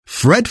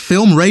Fred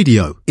Film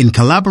Radio, in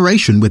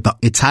collaboration with the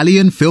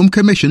Italian Film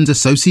Commissions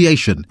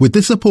Association, with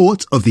the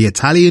support of the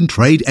Italian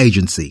Trade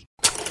Agency.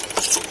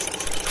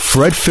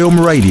 Fred Film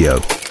Radio.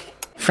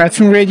 Fred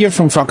Film Radio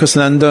from Focus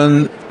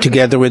London,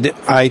 together with the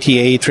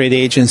ITA Trade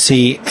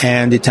Agency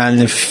and the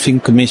Italian Film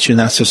Commission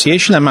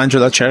Association. I'm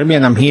Angelo Acerbi,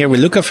 and I'm here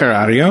with Luca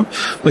Ferrario,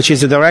 which is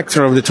the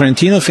director of the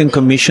Trentino Film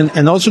Commission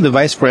and also the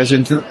vice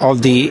president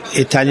of the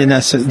Italian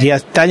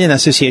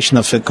Association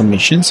of Film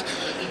Commissions.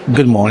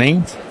 Good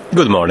morning.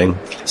 Good morning.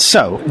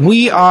 So,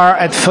 we are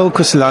at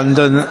Focus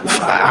London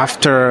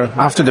after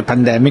the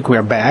pandemic.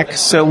 We're back.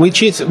 So,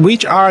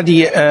 which are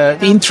the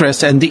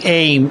interest and the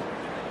aim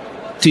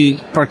to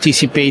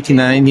participate in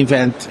an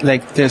event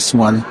like this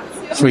one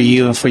for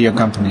you and for your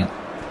company?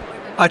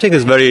 I think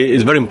it's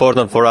very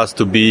important for us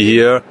to be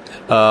here,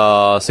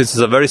 since it's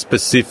a very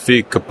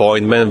specific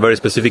appointment, very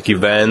specific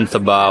event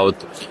about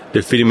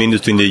the film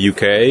industry in the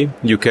UK.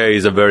 UK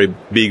is a very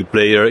big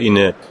player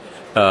in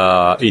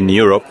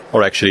Europe,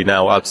 or actually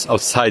now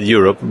outside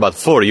Europe, but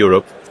for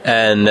Europe.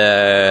 And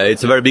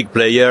it's a very big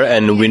player,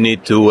 and we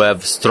need to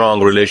have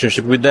strong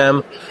relationship with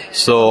them.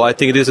 So I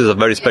think this is a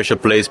very special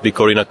place,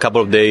 because in a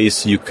couple of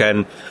days you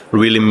can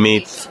really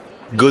meet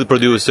good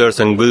producers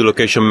and good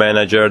location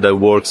manager that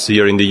works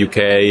here in the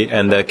UK,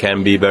 and that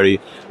can be very,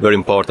 very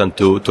important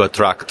to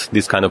attract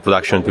this kind of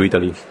production to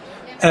Italy.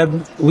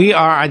 We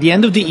are at the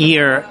end of the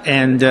year,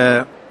 and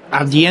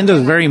at the end of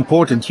a very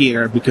important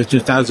year, because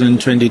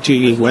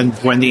 2022,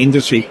 when the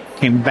industry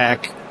came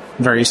back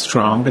very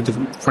strong, the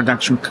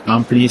production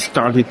companies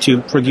started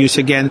to produce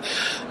again.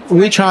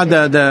 Which are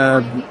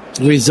the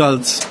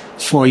results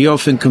for your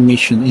film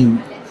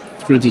commission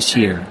through this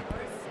year?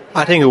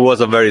 I think it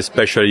was a very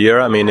special year.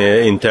 I mean,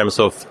 in terms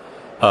of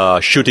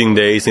shooting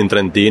days in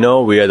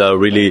Trentino, we had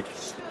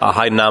a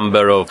high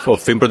number of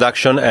film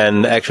production,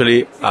 and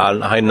actually a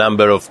high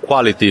number of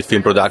quality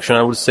film production,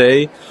 I would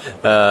say.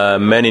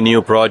 Many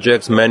new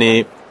projects,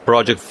 many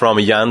projects from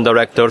young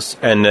directors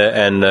and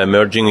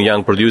emerging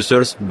young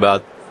producers,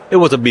 but it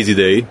was a busy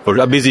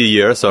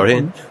year,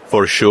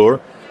 for sure.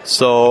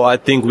 So I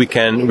think we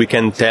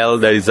can tell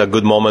that it's a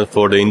good moment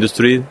for the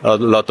industry. A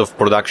lot of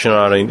production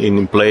are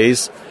in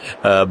place,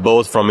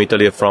 both from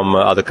Italy and from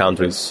other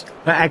countries.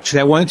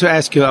 Actually, I wanted to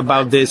ask you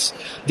about this,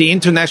 the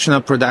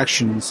international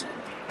productions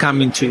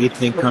coming to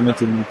Italy, coming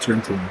to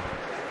Trentino.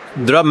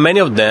 There are many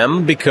of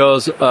them,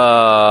 because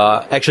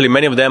actually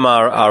many of them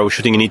are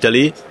shooting in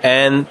Italy,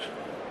 and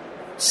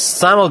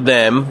some of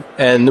them,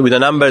 and with a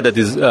number that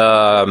is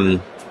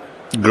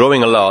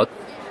growing a lot,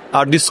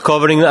 are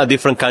discovering a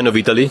different kind of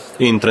Italy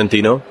in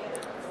Trentino,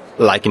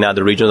 like in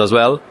other regions as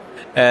well.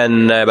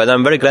 And but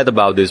I'm very glad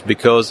about this,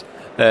 because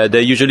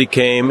they usually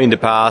came in the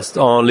past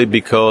only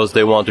because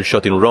they want to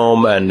shoot in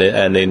Rome and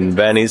in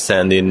Venice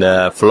and in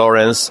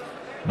Florence.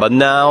 But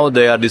now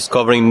they are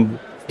discovering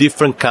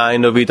different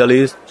kind of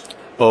Italy,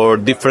 or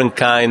different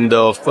kind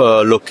of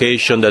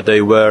location that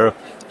they were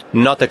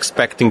not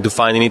expecting to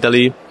find in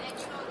Italy.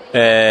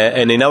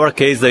 And in our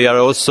case, they are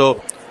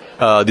also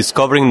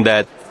discovering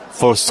that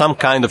for some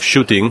kind of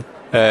shooting,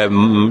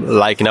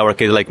 like in our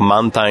case, like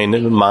mountain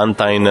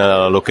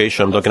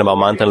location, talking about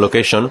mountain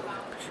location,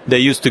 they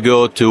used to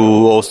go to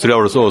Austria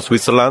or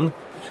Switzerland,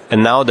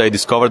 and now they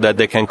discover that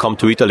they can come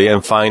to Italy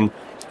and find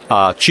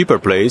a cheaper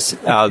place,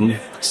 and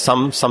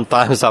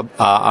sometimes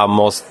a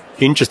most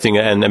interesting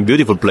and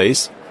beautiful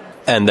place,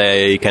 and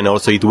they can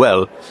also eat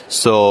well.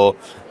 So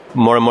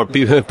more and more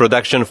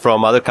production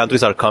from other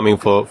countries are coming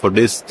for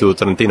this to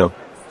Trentino.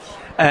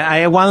 I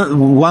have one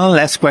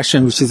last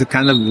question, which is a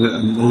kind of a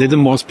little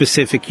more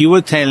specific. You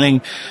were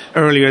telling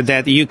earlier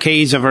that the UK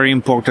is a very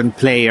important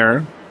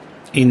player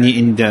in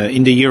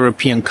the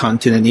European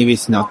continent, if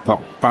it's not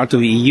part of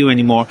the EU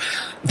anymore.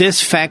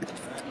 This fact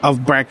of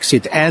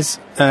Brexit has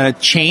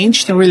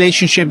changed the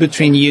relationship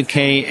between the UK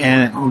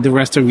and the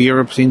rest of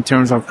Europe in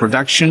terms of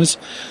productions.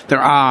 They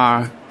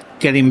are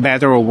getting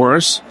better or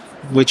worse.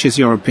 Which is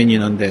your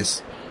opinion on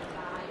this?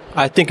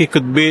 I think it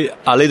could be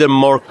a little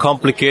more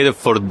complicated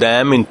for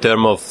them in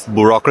terms of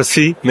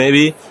bureaucracy,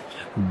 maybe,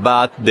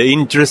 but the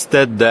interest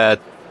that the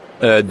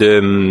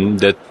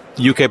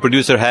UK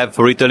producer have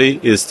for Italy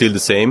is still the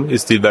same,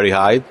 is still very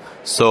high.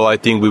 So I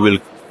think we will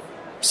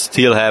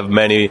still have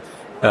many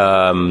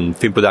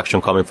film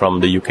production coming from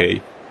the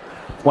UK.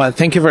 Well,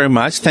 thank you very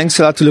much. Thanks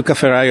a lot to Luca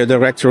Ferrario,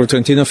 Director of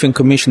Trentino Film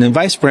Commission and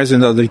Vice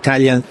President of the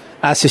Italian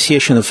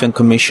Association of Film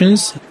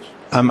Commissions.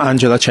 I'm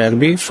Angelo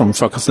Acerbi from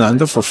Focus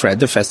London for Fred,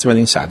 the Festival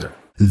Insider.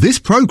 This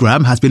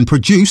program has been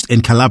produced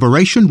in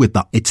collaboration with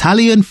the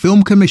Italian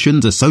Film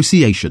Commissions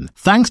Association,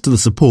 thanks to the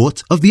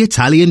support of the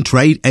Italian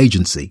Trade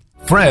Agency.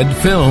 Fred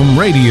Film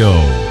Radio.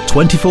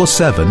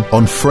 24/7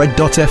 on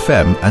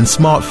Fred.fm and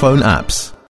smartphone apps.